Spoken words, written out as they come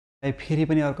फेरि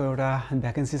पनि अर्को एउटा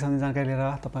भ्याकेन्सी सम्बन्धी जानकारी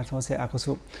लिएर तपाईहरुसँग चाहिँ आएको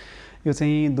छु। यो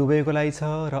चाहिँ दुबईको लागि छ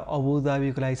र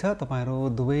अबुधाबीको लागि छ। तपाईहरु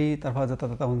दुबईतर्फ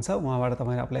जतातता हुन्छ वहाँबाट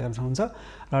तपाईले अप्लाई गर्न सक्नुहुन्छ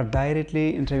र डाइरेक्टली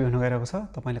इन्टरभ्यु हुन गइरहेको छ।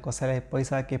 तपाईले कसैलाई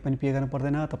पैसा केही पनि पे गर्नु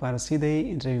पर्दैन। तपाईहरु सिधै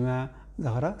इन्टरभ्युमा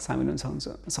गएर सामेल हुन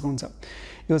सक्नुहुन्छ।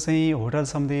 यो चाहिँ होटल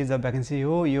सम्बन्धी जब भ्याकेन्सी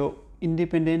हो। यो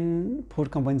इन्डिपेन्डेन्ट फुड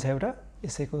कम्पनी छ एउटा।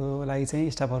 यसैको लागि चाहिँ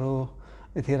स्टाफहरु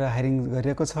यतिखेर हायरिङ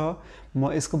गरिएको छ।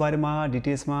 म यसको बारेमा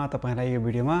डिटेल्समा तपाईहरुलाई यो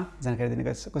भिडियोमा जानकारी दिने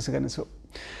कोसिस गर्नेछु।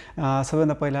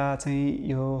 सबैभन्दा पहिला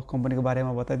चाहिँ यो कम्पनीको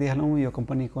बारेमा बताइदिहालौँ। यो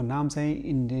कम्पनीको नाम चाहिँ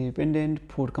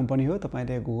इन्डिपेन्डेन्ट फुड कम्पनी हो।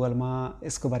 तपाईले गुगलमा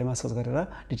यसको बारेमा सर्च गरेर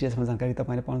डिटेल्समा जानकारी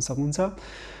तपाईले पाउन सक्नुहुन्छ।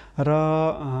 र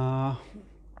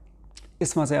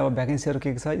यसमा चाहिँ अब भ्याकेन्सीहरु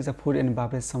के छ। यो चाहिँ फुड एन्ड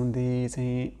बेभरेज सम्बन्धी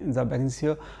चाहिँ जब भ्याकेन्सी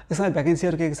हो। यसमा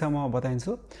भ्याकेन्सीहरु के छ म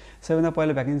बताइन्छु। सबैभन्दा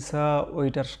पहिला भ्याकेन्सी छ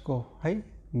वेटरको है,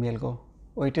 मेलको।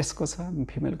 वेट्रेसको छ,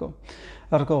 फिमेलको।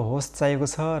 अर्को होस्ट चाहिएको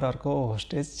छ र अर्को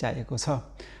होस्टेस चाहिएको छ।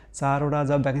 चारवटा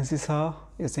जब भ्याकेन्सी छ।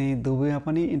 यो चाहिँ दुबईमा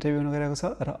पनि इन्टरभ्यु हुन गइरहेको छ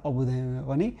र अबुधाबीमा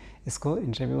पनि यसको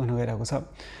इन्टरभ्यु हुन गइरहेको छ।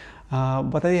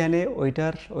 बताइदिहाले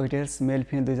वेटर्स मेल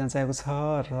फिमेल दुईजना चाहिएको छ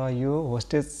र यो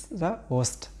होस्टेस र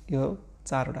होस्ट यो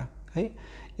चारवटा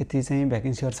है। यति चाहिँ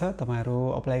भ्याकेन्सीहरु छ। तपाईहरु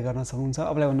अप्लाई गर्न सक्नुहुन्छ।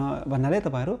 अप्लाई गर्न भन्नाले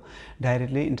तपाईहरु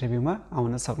डाइरेक्टली इन्टरभ्युमा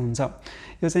आउन सक्नुहुन्छ।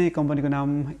 यो चाहिँ कम्पनीको नाम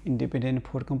इन्डिपेन्डेन्ट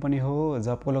फुड कम्पनी हो।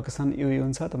 जबको लोकेसन युए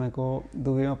हुन्छ। तपाईको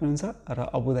दुबईमा पनि हुन्छ र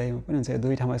अबुधाबीमा पनि हुन्छ।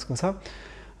 दुई ठाउँमा यसको छ।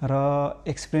 र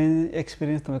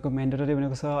एक्सपिरियन्स तपाईको म्यान्डेटरी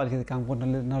भनेको छ। अलिकति कामको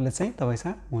नलेज चाहिँ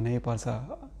तपाईसँग हुनै पर्छ।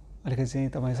 अलिकति चाहिँ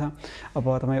तपाईसँग अब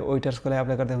तपाई वेटर्सको लागि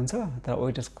अप्लाई गर्दै हुन्छ। तर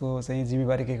वेटर्सको चाहिँ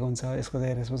जिम्मेवारी के हुन्छ, यसको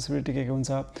चाहिँ रेस्पोन्सिबिलिटी के हुन्छ,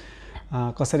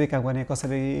 कसरी काम गर्ने,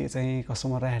 कसरी चाहिँ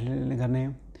कस्टमरलाई ह्यान्डल गर्ने,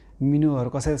 मेनुहरु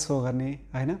कसरी शो गर्ने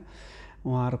हैन,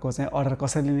 उहाँहरुको चाहिँ अर्डर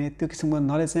कसरी लिने, त्यो किसिमको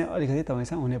नलेज चाहिँ अलिकति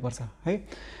तपाईसँग हुनै पर्छ है।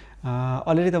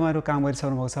 अलरेडी तपाईहरु काम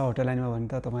गरिसक्नु भएको छ होटल लाइनमा भने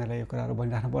त तपाईहरुलाई यो कुराहरु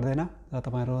भनिराख्नु पर्दैन। र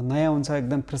तपाईहरु नयाँ हुन्छ,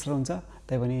 एकदम फ्रेसर हुन्छ।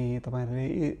 तैपनि तपाईहरुले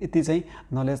यति चाहिँ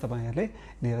नलेज तपाईहरुले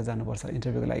लिएर जानुपर्छ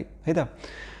इन्टरभ्युको लागि है त।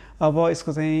 अब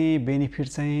यसको चाहिँ बेनिफिट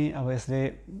चाहिँ अब यसले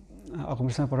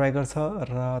अकोमोडेसन प्रोभाइड गर्छ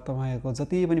र तपाईको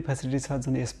जति पनि फ्यासिलिटी छ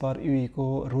जुन एज पर युए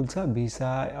को रुल छ,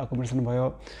 भिसा, अकोमोडेसन भयो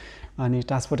अनि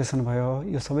ट्रान्सपोर्टेसन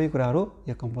भयो, यो सबै कुराहरु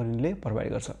यो कम्पनीले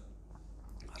प्रोभाइड गर्छ।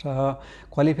 र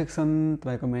क्वालिफिकेसन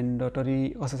तपाईको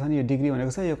म्यान्डेटरी कस्तो छ नि, यो डिग्री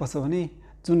भनेको छ यो कस्तो भने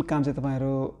जुन काम चाहिँ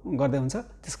तपाईहरु गर्दै हुन्छ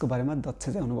त्यसको बारेमा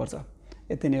दक्ष चाहिँ हुनुपर्छ।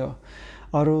 यति नै हो,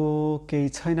 अरु केही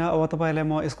छैन। अब तपाईलाई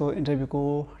म यसको इन्टरभ्युको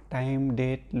टाइम,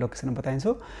 डेट, लोकेसन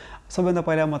बताइन्छु। सबैभन्दा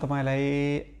पहिला म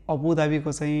तपाईलाई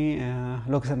अबुधाबीको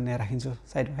चाहिँ लोकेसन यहाँ राखिन्छु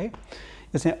साइडमा है।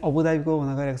 यो चाहिँ अबुधाबीको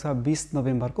हुन गइरहेको छ 20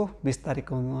 नोभेम्बरको 20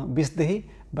 तारिखको 20 देखि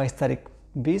 22 तारिख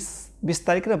 20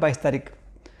 तारिख र 22 तारिख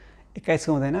 21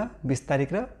 को हुँदैन। 20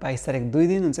 तारिख र 22 तारिख दुई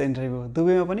दिन हुन्छ इन्टरभ्यु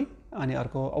दुबईमा पनि अनि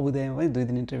अर्को अबुधाबीमा पनि दुई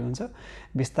दिन इन्टरभ्यु हुन्छ।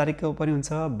 20 तारिखको पनि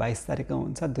हुन्छ, 22 तारिखको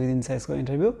हुन्छ। दुई दिन छ यसको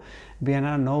इन्टरभ्यु।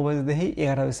 बिहान 9 बजेदेखि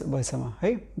 11 बजेसम्म है।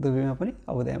 दुबईमा पनि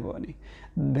अबुधाबीमा पनि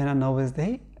बिहान 9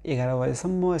 बजेदेखि 11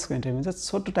 बजेसम्म यसको इन्टरभ्यु हुन्छ।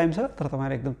 छोटो टाइम छ तर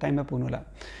तपाईहरु एकदम टाइममा पुग्नु होला।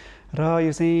 र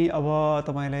यो चाहिँ अब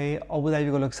तपाईलाई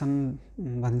अबुधाबीको लोकेसन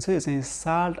भनिन्छु। यो चाहिँ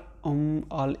साल्ट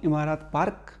अल इमारत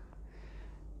पार्क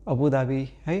अबुधाबी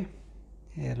है।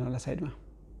 हेर्नु होला साइडमा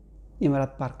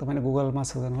इमारत पार्क। तपाईले गुगलमा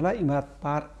सर्च गर्नु होला इमारत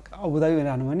पार्क अबुधाबी भनेर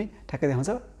हाल्नु भने ठ्याक्कै देखाउँछ।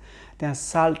 त्यहाँ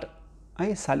साल्ट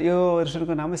है, साल्ट यो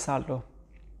रेस्टुरेन्टको नामै साल्ट हो।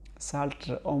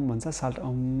 साल्ट भन्छ, साल्ट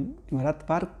इमारत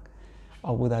पार्क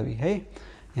अबुधाबी है।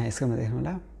 यहाँ स्क्रिनमा देख्नु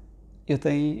होला। यो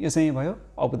चाहिँ भयो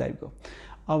अबुधाबीको।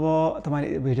 अब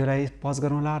तपाईले भिडियोलाई पज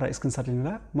गर्नु होला र स्क्रिनशट लिनु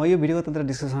होला। म यो भिडियोको तन्त्र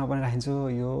डिस्क्रिप्सनमा पनि राखिन्छु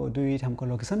यो दुई ठाउँको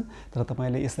लोकेसन। तर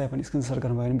तपाईले यसलाई पनि स्क्रिनशट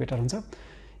गर्नुभयो भने बेटर हुन्छ।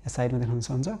 यहाँ साइडमा देख्न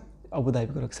सक्नुहुन्छ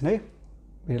अबुधाबीको लोकेसन है।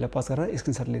 भिडियोलाई पज गरेर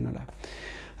स्क्रिनशट लिनु होला।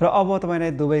 र अब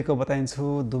तपाईलाई दुबईको बताइन्छु।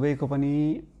 दुबईको पनि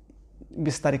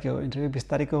 20 तारिख हो इन्टरभ्यु। 20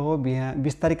 तारिखको हो।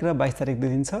 20 तारिख र 22 तारिख दुई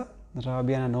दिन छ र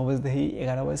बिहान 9 बजेदेखि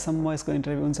 11 बजेसम्म यसको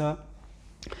इन्टरभ्यु हुन्छ।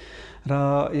 र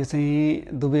यो चाहिँ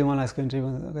दुबई मल यसको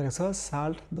इन्टरभ्यु गरेको छ,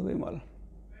 साल्ट दुबई मल।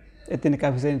 यति नै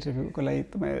काफी छ इन्टरभ्युको लागि।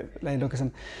 तपाईलाई लोकेसन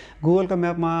गुगलको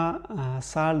म्यापमा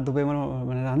साल्ट दुबई मल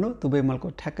भनेर हाल्नु। दुबई मलको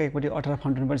ठ्याक्कै एकपट्टि वाटर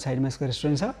फाउन्टेन पनि साइडमा यसको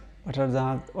रेस्टुरेन्ट छ।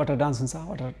 वाटर डान्स हुन्छ।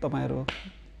 वाटर तपाईहरु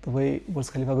दुबई बुर्ज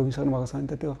खलिफा घुमिसक्नु भएको छ भने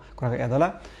त त्यो कुराको याद होला।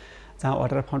 जहाँ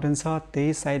वाटर फाउन्टेन छ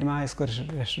त्यही साइडमा यसको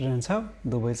रेस्टुरेन्ट छ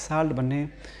दुबई साल्ट भन्ने।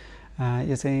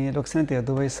 यो चाहिँ लोकेसन त्यो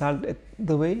दुबई साल्ट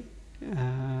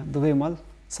दुबई मल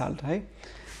साल्ट है।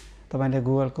 तपाईले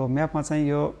गुगलको म्यापमा चाहिँ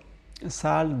यो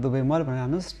साल्ट दुबई मल भनेर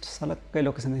हाल्नुस्। सलक्कै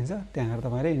लोकेसन देखिन्छ। त्यहाँ गएर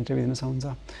तपाईले इन्टरभ्यु दिन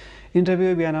सक्नुहुन्छ।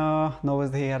 इन्टरभ्यु बिहान 9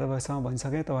 बजेदेखि 11 बजेसम्म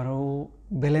भनिसके। तपाईहरु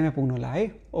बेलैमा पुग्नु होला है।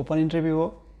 ओपन इन्टरभ्यु हो।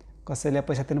 कसैले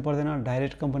पैसा तिर्नु पर्दैन।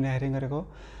 डाइरेक्ट कम्पनी हायरिङ गरेको।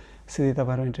 सिधै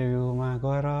तपाईहरु इन्टरभ्युमा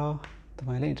गएर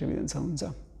तपाईले इन्टरभ्यु दिन सक्नुहुन्छ।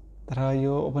 तर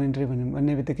यो ओपन इन्टरभ्यू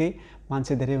भन्ने बित्तिकै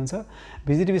मान्छे धेरै हुन्छ।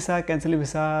 भिजिट भिसा, क्यान्सल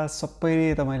भिसा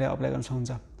सबै तपाईँले अप्लाई गर्न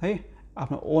सक्नुहुन्छ है।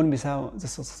 आफ्नो ओन भिसा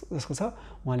जसको छ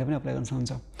उहाँले पनि अप्लाई गर्न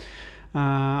सक्नुहुन्छ।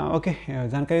 ओके,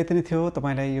 जानकारी यति नै थियो।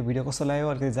 तपाईँलाई यो भिडियो कस्तो लाग्यो,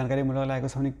 अलिकति जानकारीमूलक लागेको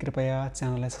छ भने कृपया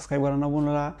च्यानललाई सब्सक्राइब गर्न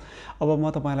नभुल्नुहोला। अब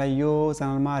म तपाईँलाई यो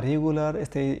च्यानलमा रेगुलर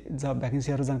यस्तै जब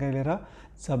भ्याकेन्सीहरू जानकारी लिएर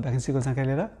भ्याकेन्सीको जानकारी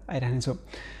लिएर आइरहनेछु।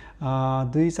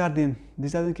 2-4 दिन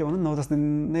के भनौँ 9-10 दिन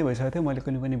नै भइसकेको थियो मैले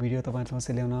कुनै पनि भिडियो तपाईँहरूसँग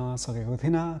चाहिँ ल्याउन सकेको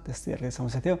थिइनँ, त्यस्तै अलिकति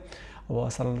समस्या थियो।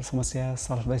 अब समस्या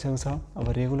सल्भ भइसकेको छ। अब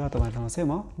रेगुलर तपाईँहरूसँग चाहिँ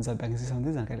म जब भ्याकेन्सी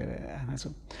सम्बन्धी जानकारी लिएर आइरहेको छु।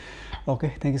 Okay,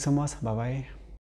 thank you so much, by by.